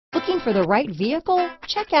Looking for the right vehicle?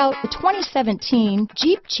 Check out the 2017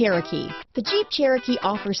 Jeep Cherokee. The Jeep Cherokee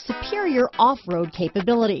offers superior off-road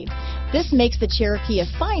capability. This makes the Cherokee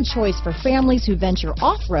a fine choice for families who venture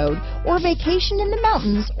off-road or vacation in the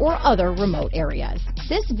mountains or other remote areas.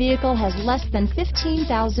 This vehicle has less than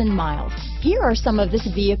 15,000 miles. Here are some of this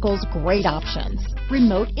vehicle's great options: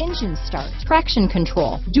 remote engine start, traction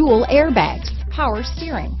control, dual airbags, power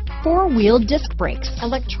steering, four-wheel disc brakes,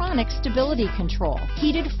 electronic stability control,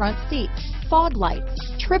 heated front seats, fog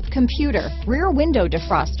lights, trip computer, rear window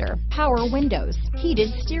defroster, power windows, heated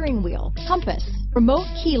steering wheel, compass, remote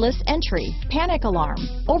keyless entry, panic alarm,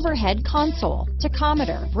 overhead console,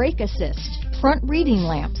 tachometer, brake assist, front reading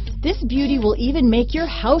lamps. This beauty will even make your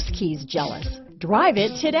house keys jealous. Drive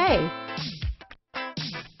it today.